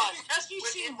 But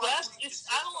SEC West,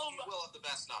 I don't know. He will have the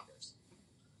best numbers.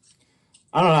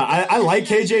 I don't know. I like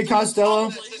KJ Costello.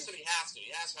 He has to. He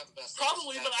has to have the best.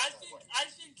 Probably, but I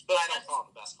think. But I don't call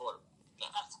him the best quarterback. No.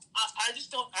 I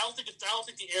just don't. I don't think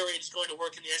the air raid is going to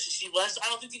work in the SEC West. I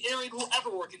don't think the air raid will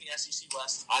ever work in the SEC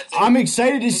West. I'm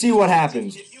excited to see what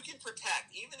happens. If you can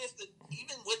protect, even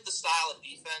with the style of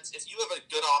defense, if you have a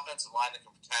good offensive line that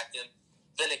can protect him,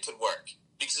 then it could work.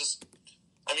 Because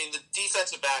I mean, the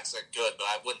defensive backs are good, but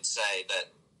I wouldn't say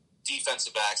that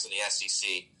defensive backs in the SEC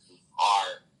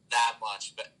are that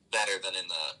much better than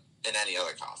in any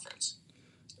other conference.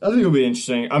 I think it'll be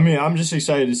interesting. I mean, I'm just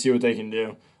excited to see what they can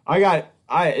do.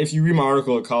 If you read my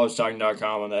article at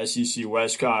collegetalking.com on the SEC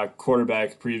West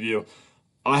quarterback preview,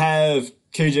 I have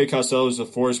KJ Costello as the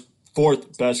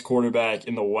fourth best quarterback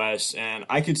in the West, and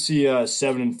I could see a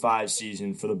 7-5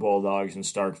 season for the Bulldogs in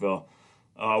Starkville,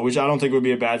 which I don't think would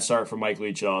be a bad start for Mike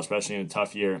Leach at all, especially in a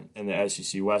tough year in the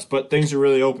SEC West. But things are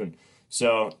really open,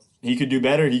 so he could do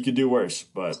better, he could do worse.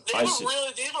 But they have a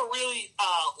really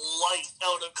light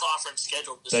out of conference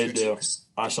schedule this year. They do.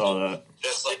 I saw that.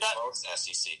 Just like most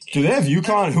SEC teams. Do they have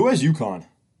UConn? Who has UConn?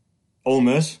 Ole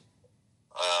Miss?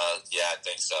 Yeah, I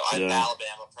think so.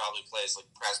 Alabama probably plays like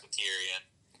Presbyterian.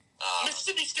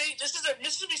 Mississippi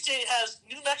State has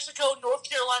New Mexico, North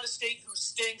Carolina State, who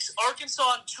stinks,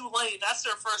 Arkansas, and Tulane. That's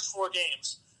their first 4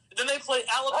 games. And then they play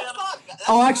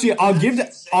Alabama. Actually,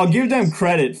 I'll give them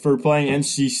credit for playing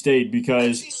NC State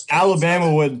because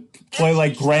Alabama would play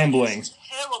like Grambling.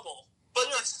 Terrible, but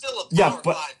they're still a Power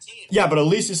 5 team. Yeah, but at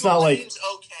least it's not like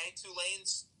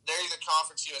Tulane's they're either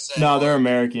Conference USA. No, they're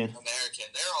American.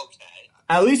 They're okay.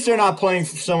 At least they're not playing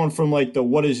someone from like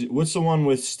what's the one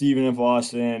with Stephen F.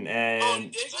 Austin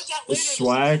and the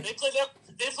Swag. They play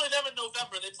them in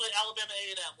November. They play Alabama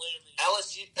A&M later in the year.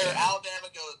 LSU or Alabama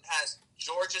has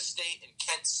Georgia State and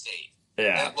Kent State.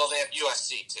 Yeah. And, well, they have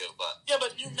USC too, but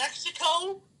but New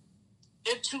Mexico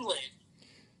and Tulane.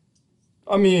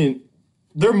 I mean,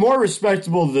 they're more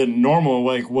respectable than normal,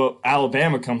 like what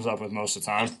Alabama comes up with most of the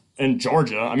time. And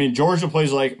Georgia. I mean, Georgia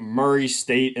plays like Murray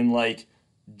State and like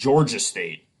Georgia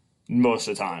State most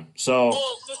of the time. So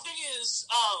well, the thing is,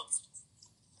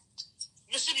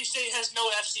 Mississippi State has no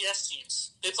FCS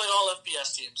teams. They play all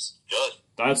FBS teams. Good.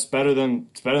 It's better than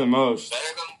most. Better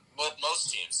than what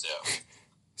most teams do.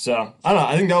 So I don't know.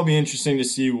 I think that'll be interesting to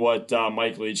see what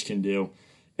Mike Leach can do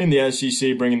in the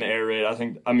SEC, bringing the air raid.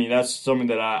 I mean, that's something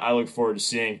that I look forward to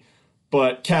seeing.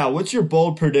 But Cal, what's your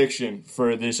bold prediction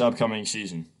for this upcoming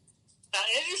season?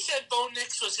 Andrew said Bo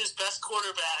Nix was his best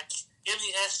quarterback in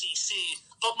the SEC,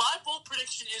 but my bold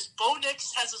prediction is Bo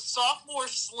Nix has a sophomore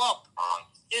slump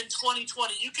in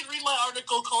 2020. You can read my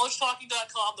article,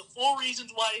 collegetalking.com, the 4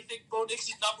 reasons why I think Bo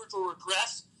Nix's numbers will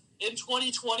regress in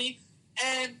 2020.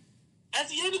 And at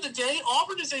the end of the day,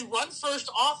 Auburn is a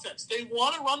run-first offense. They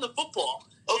want to run the football.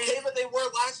 Okay, but they were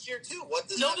last year too. What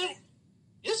does that mean?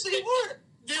 Yes, they were.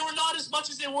 They were not as much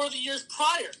as they were the years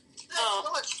prior.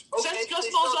 Since Gus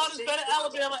Malzahn has been at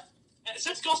Alabama,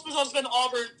 since Gus Malzahn has been at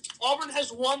Auburn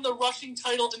has won the rushing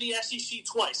title in the SEC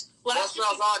twice. Gus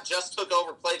Malzahn just took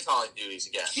over play calling duties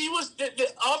again.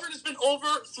 Auburn has been over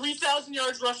 3,000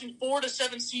 yards rushing 4 to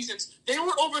 7 seasons. They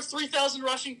were over 3,000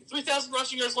 rushing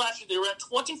yards last year. They were at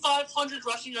 2,500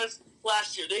 rushing yards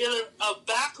last year. They had a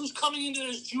back who's coming into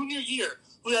his junior year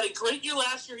who had a great year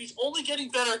last year. He's only getting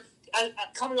better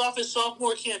at coming off his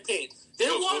sophomore campaign. They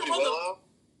want to run the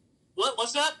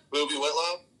What's that? Booby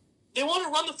Whitlow? They want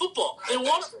to run the football. They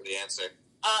want the answer.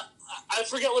 I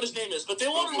forget what his name is, but they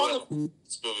want to run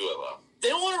It's Booby Whitlow.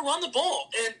 They want to run the ball,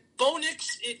 and Bo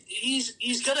Nix,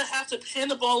 he's going to have to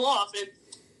hand the ball off, and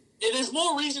there's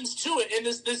more reasons to it.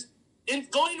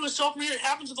 And going into a sophomore year, it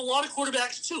happens with a lot of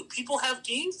quarterbacks too. People have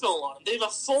game film on them. They have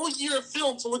a full year of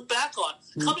film to look back on.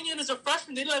 Coming in as a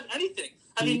freshman, they don't have anything.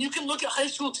 I mean, you can look at high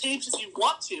school tapes if you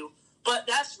want to, but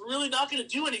that's really not going to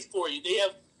do anything for you. They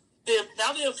have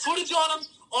footage on them.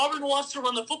 Auburn wants to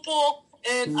run the football,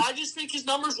 and I just think his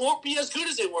numbers won't be as good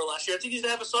as they were last year. I think he's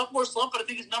going to have a sophomore slump, but I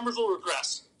think his numbers will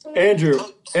regress. Andrew,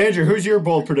 who's your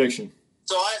bold prediction?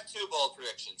 So I have 2 bold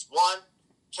predictions. One,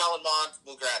 Kellen Mond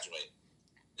will graduate.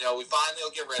 We finally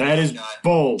will get rid of that guy. That is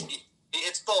bold.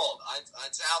 It's bold.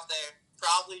 It's out there.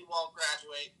 Probably won't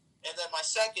graduate. And then my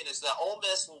second is that Ole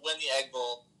Miss will win the Egg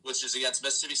Bowl, which is against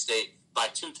Mississippi State, by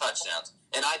 2 touchdowns.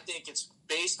 And I think it's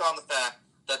based on the fact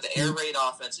that the air raid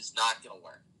offense is not going to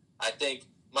work. I think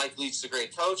Mike Leach is a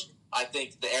great coach. I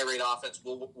think the air raid offense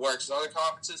will work in other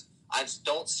conferences. I just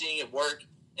don't see it work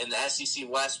in the SEC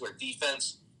West where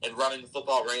defense and running the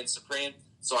football reigns supreme.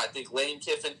 So I think Lane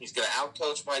Kiffin, he's going to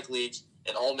outcoach Mike Leach,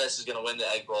 and Ole Miss is going to win the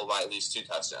Egg Bowl by at least 2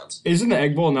 touchdowns. Isn't the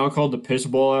Egg Bowl now called the Piss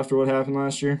Bowl after what happened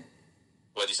last year?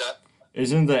 What'd you say?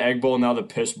 Isn't the Egg Bowl now the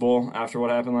Piss Bowl after what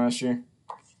happened last year?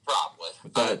 Probably.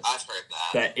 I've heard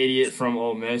that. That idiot from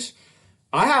Ole Miss.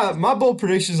 My bold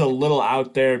prediction is a little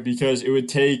out there because it would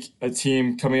take a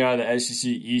team coming out of the SEC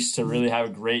East to really have a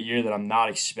great year that I'm not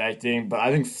expecting. But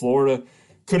I think Florida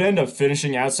could end up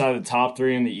finishing outside the top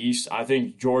 3 in the East. I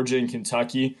think Georgia and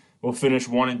Kentucky will finish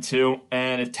 1 and 2.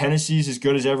 And if Tennessee's as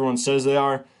good as everyone says they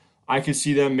are, I could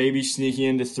see them maybe sneaking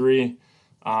into 3.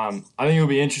 I think it'll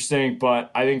be interesting,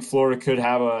 but I think Florida could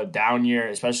have a down year,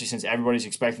 especially since everybody's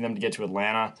expecting them to get to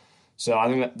Atlanta. So I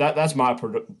think that's my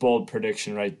bold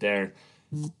prediction right there.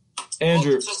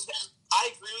 Andrew. I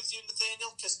agree with you,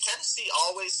 Nathaniel, because Tennessee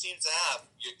always seems to have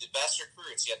the best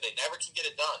recruits, yet they never can get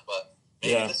it done. But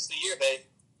maybe this is the year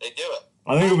they do it.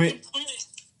 I think it'll be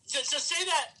to say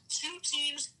that two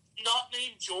teams not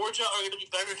named Georgia are going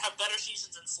to have better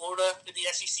seasons than Florida in the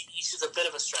SEC East is a bit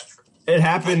of a stretch for me. It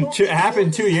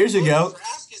happened 2 years ago.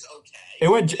 Nebraska's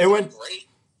okay. It went great.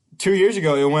 2 years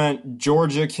ago. It went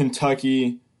Georgia,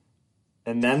 Kentucky,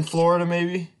 and then Florida,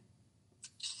 maybe.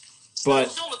 But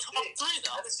still in the top three,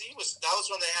 though. Tennessee that was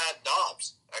when they had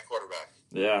Dobbs at quarterback.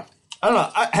 yeah, I don't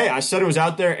know. I said it was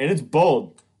out there, and it's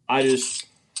bold. I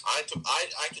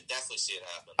could definitely see it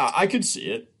happen. I could see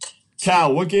it.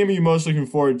 Cal, what game are you most looking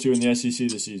forward to in the SEC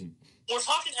this season? We're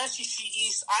talking SEC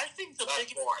East. I think the That's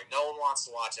biggest. boring. No one wants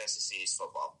to watch SEC East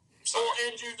football. So,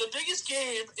 Andrew, the biggest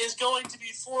game is going to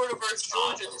be Florida versus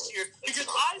Georgia this year because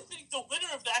I think the winner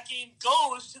of that game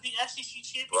goes to the SEC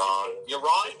championship. Wrong. You're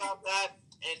wrong about that.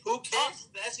 And who cares?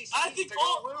 The SEC. I think they're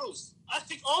going to lose. I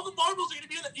think all the marbles are going to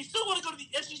be in that. You still want to go to the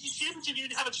SEC championship. You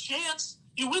have a chance.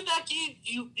 You win that game.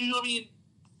 You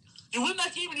win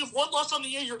that game and you have one loss on the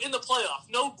year. You're in the playoff.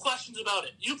 No questions about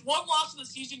it. You have one loss in the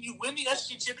season. You win the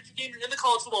SEC championship game. You're in the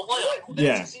college football playoff.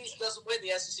 The SEC doesn't win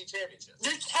the SEC championship.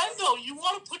 You can though. You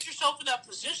want to put yourself in that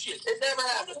position. It never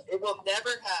happens. It will never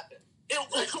happen.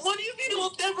 What do you mean it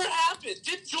will never happen?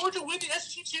 Did Georgia win the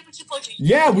SEC championship like a year?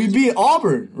 Yeah, we beat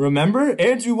Auburn. Remember?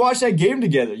 Andrew, we watched that game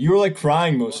together. You were like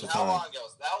crying most of the How time. long ago?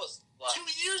 That was like 2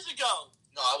 years ago.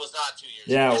 No, it was not 2 years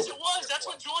Yeah. ago. Yes, it was. That's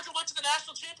when Georgia went to the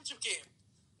national championship game.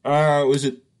 Was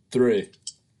it 3? I think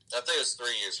it was 3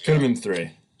 years ago. Could have been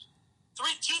 3.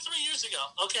 3 years ago.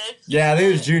 Okay. Yeah, I think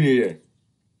it was junior year.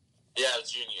 Yeah, it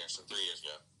was junior year, so 3 years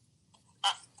ago.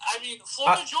 I mean,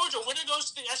 Florida, Georgia, winner goes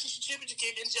to the SEC championship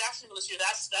game in Jacksonville this year.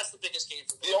 That's the biggest game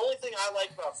for me. The only thing I like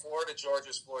about Florida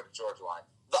Georgia is Florida Georgia line.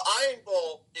 The Iron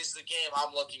Bowl is the game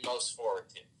I'm looking most forward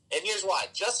to. And here's why.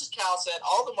 Just as Cal said,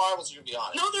 all the marbles are going to be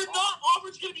on it. No, they're not.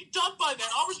 Auburn's going to be done by then.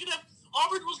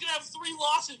 Auburn was going to have 3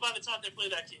 losses by the time they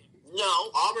play that game. No,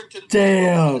 Auburn could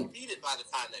Damn. beat it by the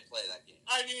time they play that game.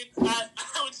 I mean,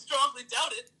 I would strongly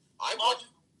doubt it.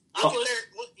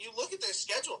 You look at their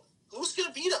schedule. Who's going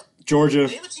to beat them? Georgia.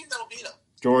 Name a team that'll beat them.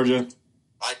 Georgia.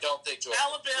 I don't think Georgia.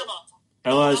 Alabama.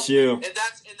 LSU. And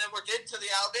then we're getting to the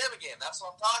Alabama game. That's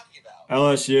what I'm talking about.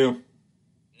 LSU.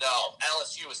 No,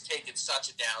 LSU has taken such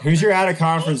a down. Who's your out of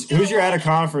conference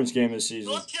game this season?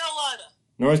 North Carolina.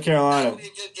 North Carolina. That'll be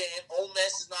a good game. Ole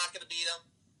Miss is not going to beat them.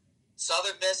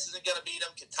 Southern Miss isn't going to beat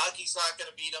them. Kentucky's not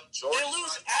going to beat them. They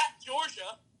lose at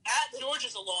Georgia. At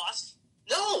Georgia's a loss.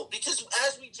 No, because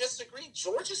as we just agreed,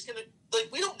 Georgia's going to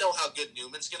we don't know how good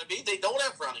Newman's going to be. They don't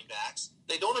have running backs.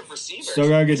 They don't have receivers. Still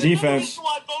got a good There's defense. no reason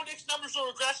why Bo Nix numbers will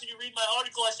regress if you read my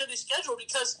article. I said they schedule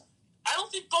because I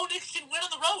don't think Bo Nix can win on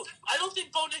the road. I don't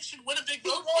think Bo Nix can win a big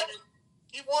road game.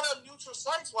 He won a neutral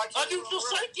sites. Why can't A neutral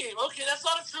site game. Okay, that's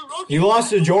not a true road He game.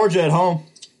 lost to Georgia at home.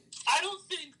 I don't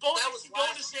think Bo That Nix was can go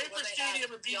to last year when Sanford they had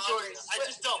Stadium and beat DeAndre Georgia. I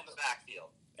just Swift don't. in the backfield.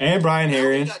 And Brian Now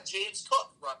Harrion. we got James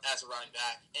Cook as a running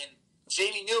back and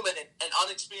Jamie Newman, an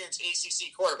unexperienced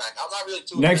ACC quarterback. I'm not really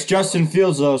too. Next Justin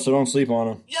Fields, though, so don't sleep on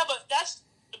him. Yeah, but that's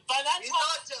by that He's time.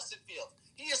 not Justin Fields.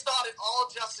 He is not at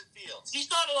all Justin Fields. He's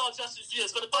not at all Justin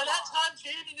Fields, but by that time,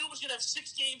 Jamie Newman's gonna have 6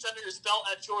 games under his belt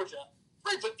at Georgia.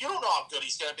 Right, but you don't know how good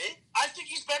he's going to be. I think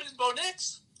he's better than Bo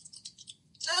Nix.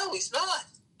 No, he's not.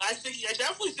 I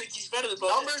definitely think he's better than Bo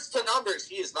Numbers to numbers,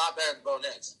 he is not better than Bo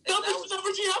Nix. Nix. Numbers to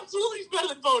numbers, he absolutely is better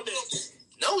than Bo Nix.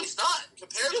 No, he's not.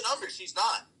 Compare the numbers, he's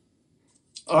not.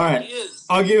 All right, He is.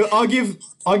 I'll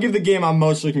give the game I'm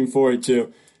most looking forward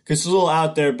to because it's a little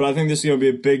out there, but I think this is going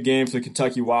to be a big game for the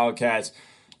Kentucky Wildcats.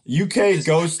 This is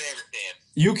my favorite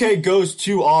game. UK goes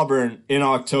to Auburn in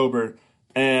October,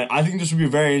 and I think this will be a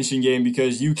very interesting game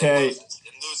because UK. It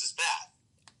loses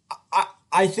bad.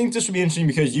 I think this will be interesting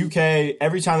because UK,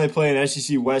 every time they play an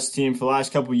SEC West team for the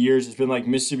last couple of years, it's been like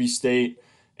Mississippi State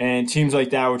and teams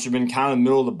like that, which have been kind of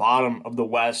middle to the bottom of the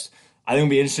West. I think it'll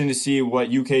be interesting to see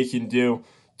what UK can do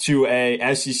to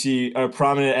a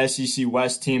prominent SEC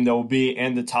West team that will be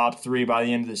in the top 3 by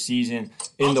the end of the season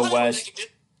in the West.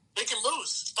 They can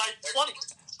lose by 20.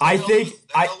 I think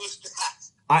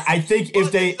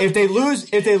if they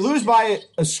lose by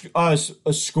a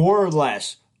score or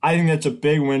less, I think that's a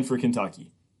big win for Kentucky.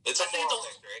 It's a moral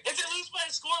victory. If they lose by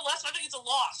a score less, I think it's a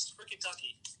loss for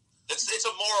Kentucky. It's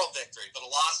a moral victory, but a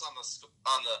loss on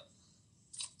the.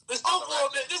 There's no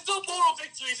moral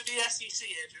victories in the SEC,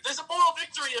 Andrew. There's a moral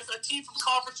victory if a team from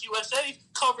Conference USA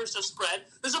covers the spread.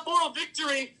 There's a moral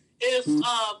victory if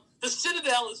The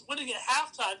Citadel is winning at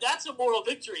halftime. That's a moral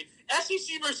victory.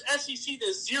 SEC versus SEC,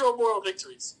 there's 0 moral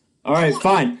victories. All right,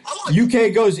 fine.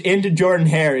 UK goes into Jordan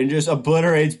Hare and just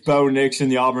obliterates Bo Nix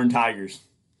and the Auburn Tigers.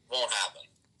 Won't happen.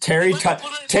 Terry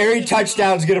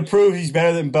Touchdown's going to prove he's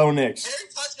better than Bo Nix. Terry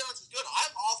Touchdowns is good.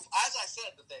 I'm off. As I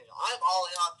said, I'm all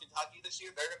in on Kentucky this year.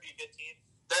 They're going to be a good team.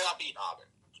 They're not beating Auburn.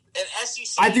 And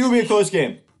SEC. I think it'll be a close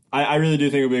game. I really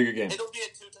do think it'll be a good game. It'll be a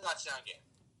 2-touchdown game.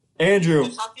 Andrew.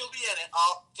 Kentucky will be in it.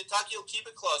 Kentucky will keep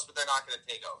it close, but they're not going to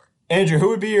take over. Andrew, who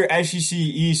would be your SEC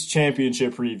East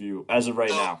championship preview as of right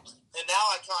now? And now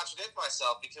I contradict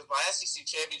myself because my SEC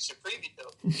championship preview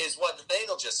is what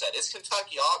Nathaniel just said. It's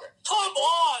Kentucky-Auburn. Come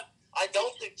on! I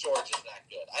don't think Georgia's that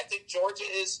good. I think Georgia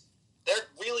they're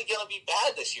really going to be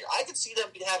bad this year. I could see them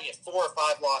having a 4 or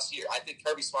 5 loss year. I think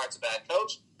Kirby Smart's a bad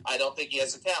coach. I don't think he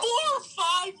has the talent. 4 or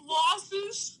 5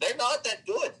 losses? They're not that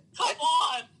good. Come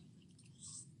on!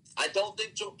 I don't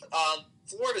think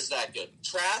Florida's that good.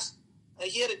 Trask,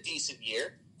 he had a decent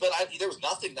year, but there was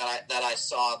nothing that I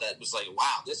saw that was like,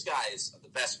 wow, this guy is the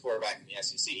best quarterback in the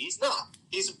SEC. He's not.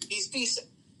 He's decent.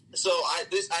 So I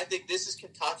think this is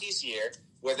Kentucky's year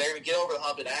where they're going to get over the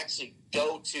hump and actually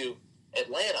go to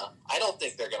Atlanta. I don't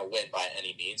think they're going to win by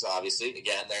any means, obviously.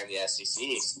 Again, they're in the SEC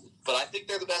East. But I think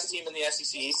they're the best team in the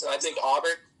SEC East, and I think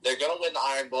Auburn, they're going to win the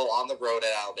Iron Bowl on the road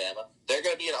at Alabama. They're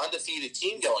going to be an undefeated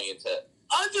team going into it.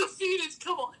 Undefeated?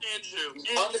 Come on, Andrew.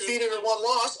 Undefeated or 1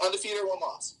 loss? Undefeated or 1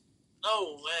 loss?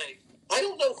 No way. I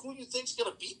don't know who you think's going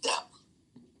to beat them.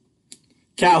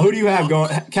 Cal, who do you have going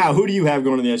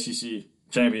to the SEC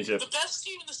championship? The best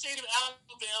team in the state of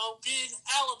Alabama being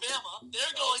Alabama.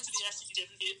 They're going to the SEC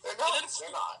championship.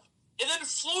 They're not. And then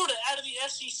Florida out of the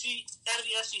SEC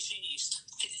East.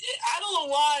 I don't know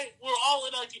why we're all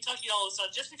in on Kentucky all of a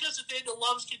sudden. Just because Nathaniel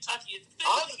loves Kentucky.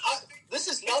 This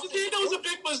is nothing. Nathaniel's a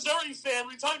big Missouri fan.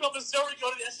 We're talking about Missouri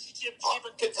going to the SEC championship.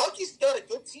 But Kentucky's got a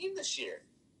good team this year.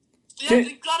 Yeah,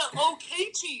 they've got an okay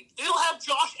team. They don't have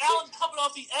Josh Allen coming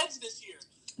off the edge this year.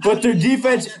 But their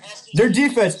defense.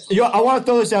 I want to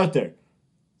throw this out there.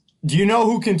 Do you know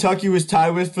who Kentucky was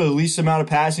tied with for the least amount of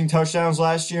passing touchdowns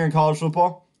last year in college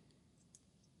football?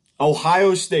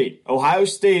 Ohio State. Ohio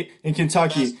State and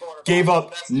Kentucky gave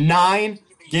up 9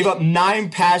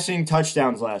 passing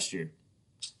touchdowns last year.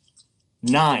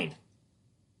 9.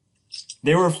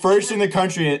 They were first in the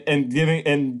country in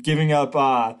giving up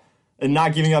and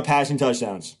not giving up passing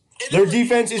touchdowns. Their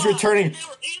defense is returning. They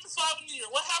were 8-5 in the year.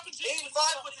 What happened to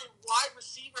 8-5 with a wide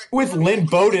receiver With Lynn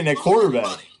Bowden at quarterback.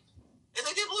 And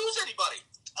they didn't lose anybody.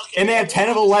 Okay, And they had 10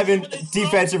 of 11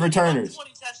 defensive returners.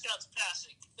 20 touchdowns passing.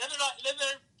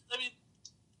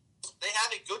 They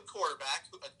have a good quarterback,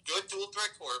 a good dual-threat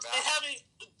quarterback. They have a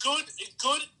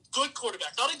good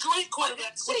quarterback, not a great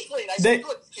quarterback. I said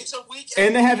good. It's a weak.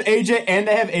 And they have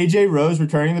AJ Rose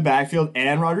returning the backfield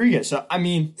and Rodriguez. So I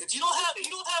mean, You don't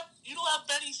have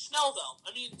Benny Snell though.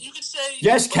 I mean, you could say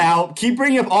yes, Cal. Keep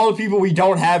bringing up all the people we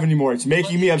don't have anymore. It's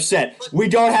making me upset. We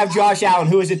don't have Josh Allen,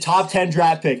 who is a top 10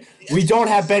 draft pick. We don't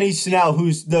have Benny Snell,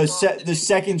 who's the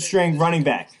second string running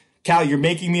back. Cal, you're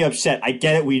making me upset. I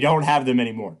get it. We don't have them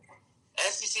anymore.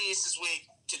 SEC East is weak.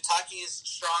 Kentucky is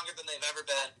stronger than they've ever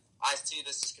been. I see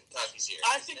this as Kentucky's year.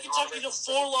 I think Kentucky's a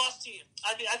 4-loss team.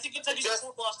 I think Kentucky's a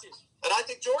 4-loss team. And I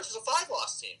think Georgia's a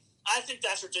 5-loss team. I think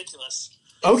that's ridiculous.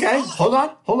 Okay, hold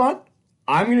on.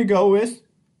 I'm going to go with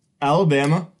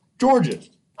Alabama, Georgia.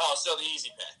 Oh, so the easy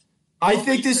pick. I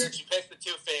think this. You pick the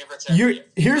 2 favorites.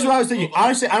 Here's what I was thinking.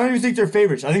 Honestly, I don't even think they're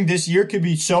favorites. I think this year could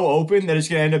be so open that it's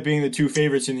going to end up being the 2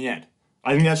 favorites in the end.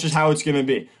 I think that's just how it's going to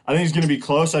be. I think it's going to be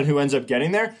close on who ends up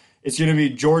getting there. It's going to be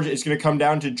Georgia. It's going to come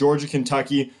down to Georgia,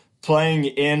 Kentucky playing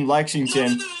in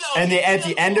Lexington, and at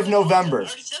the end of November. I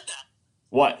already said that.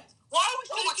 What? Why are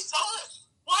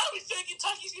we saying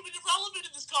Kentucky's even irrelevant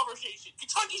in this conversation?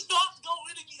 Kentucky's not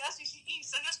going to the SEC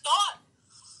East. They're just not.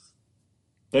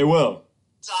 They will.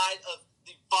 Side of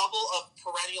the bubble of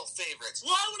perennial favorites.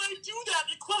 Why would I do that?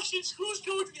 The question is, who's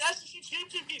going to the SEC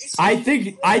championship? I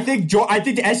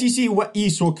think the SEC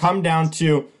East will come down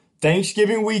to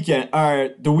Thanksgiving weekend, or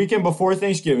the weekend before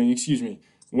Thanksgiving,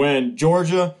 when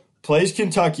Georgia plays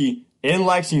Kentucky in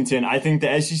Lexington. I think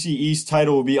the SEC East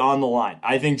title will be on the line.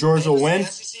 I think Georgia will win. The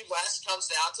SEC West comes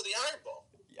down to the Iron Bowl.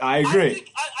 I agree.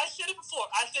 I said it before.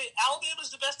 I think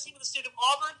Alabama's the best team in the state of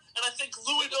Auburn, and I think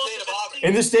Louisville's the best team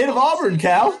in the state of Auburn,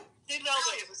 Cal. Really, in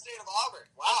the state of Auburn.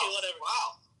 Wow. Okay, whatever.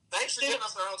 Wow. Thanks for giving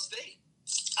us our own state.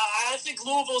 I think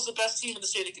Louisville's the best team in the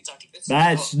state of Kentucky.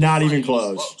 That's not even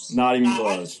close. Not even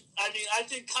close. I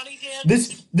think Cunningham.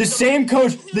 The same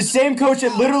coach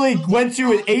that literally went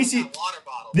to an AC.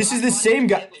 This is the same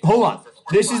guy. Hold on.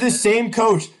 This is the same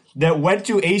coach that went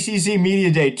to ACC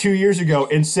Media Day 2 years ago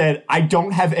and said, I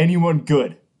don't have anyone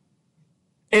good.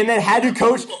 And then had to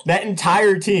coach that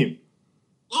entire team.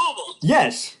 Louisville.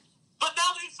 Yes. But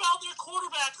now they found their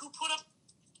quarterback who put up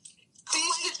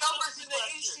Decent numbers in the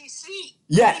ACC.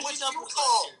 Yes.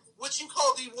 Which you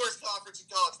call the worst conference in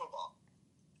college football.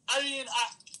 I mean,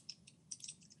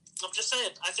 I'm just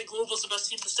saying. I think Louisville's the best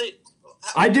team in the state.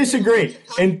 I disagree.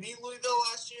 And beat Louisville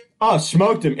last year. Oh,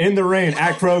 smoked him in the rain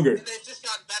at Kroger. And they've just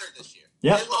gotten better this year.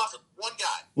 Yep. They lost one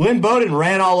guy. Lynn Bowden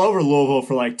ran all over Louisville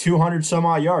for like 200 some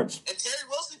odd yards. And Terry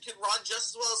Wilson can run just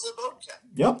as well as Lynn Bowden can.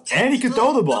 Yep, and he can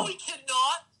throw the ball. No, he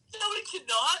cannot. No, he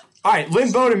cannot. All right,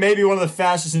 Lynn Bowden may be one of the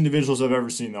fastest individuals I've ever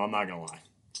seen, though. I'm not going to lie.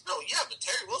 No, yeah, but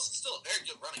Terry Wilson's still a very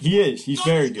good runner. He is. He's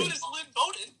very Not as good. good as Lynn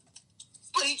Bowden.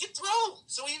 But he can throw.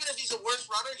 So even if he's a worse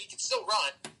runner, he can still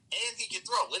run, and he can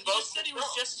throw. Lynn You Bowden said he was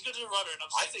just as good as a runner, and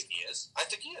I think he is. I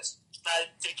think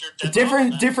you're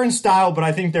dead Different style, but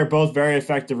I think they're both very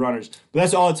effective runners. But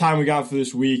that's all the time we got for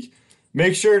this week.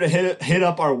 Make sure to hit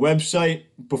up our website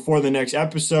before the next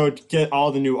episode to get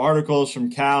all the new articles from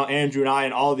Cal, Andrew, and I,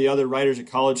 and all the other writers at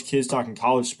College Kids Talking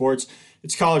College Sports.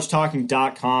 It's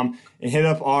collegetalking.com. And hit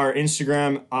up our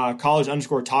Instagram,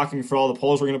 college_talking, for all the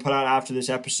polls we're going to put out after this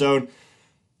episode.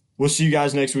 We'll see you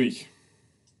guys next week.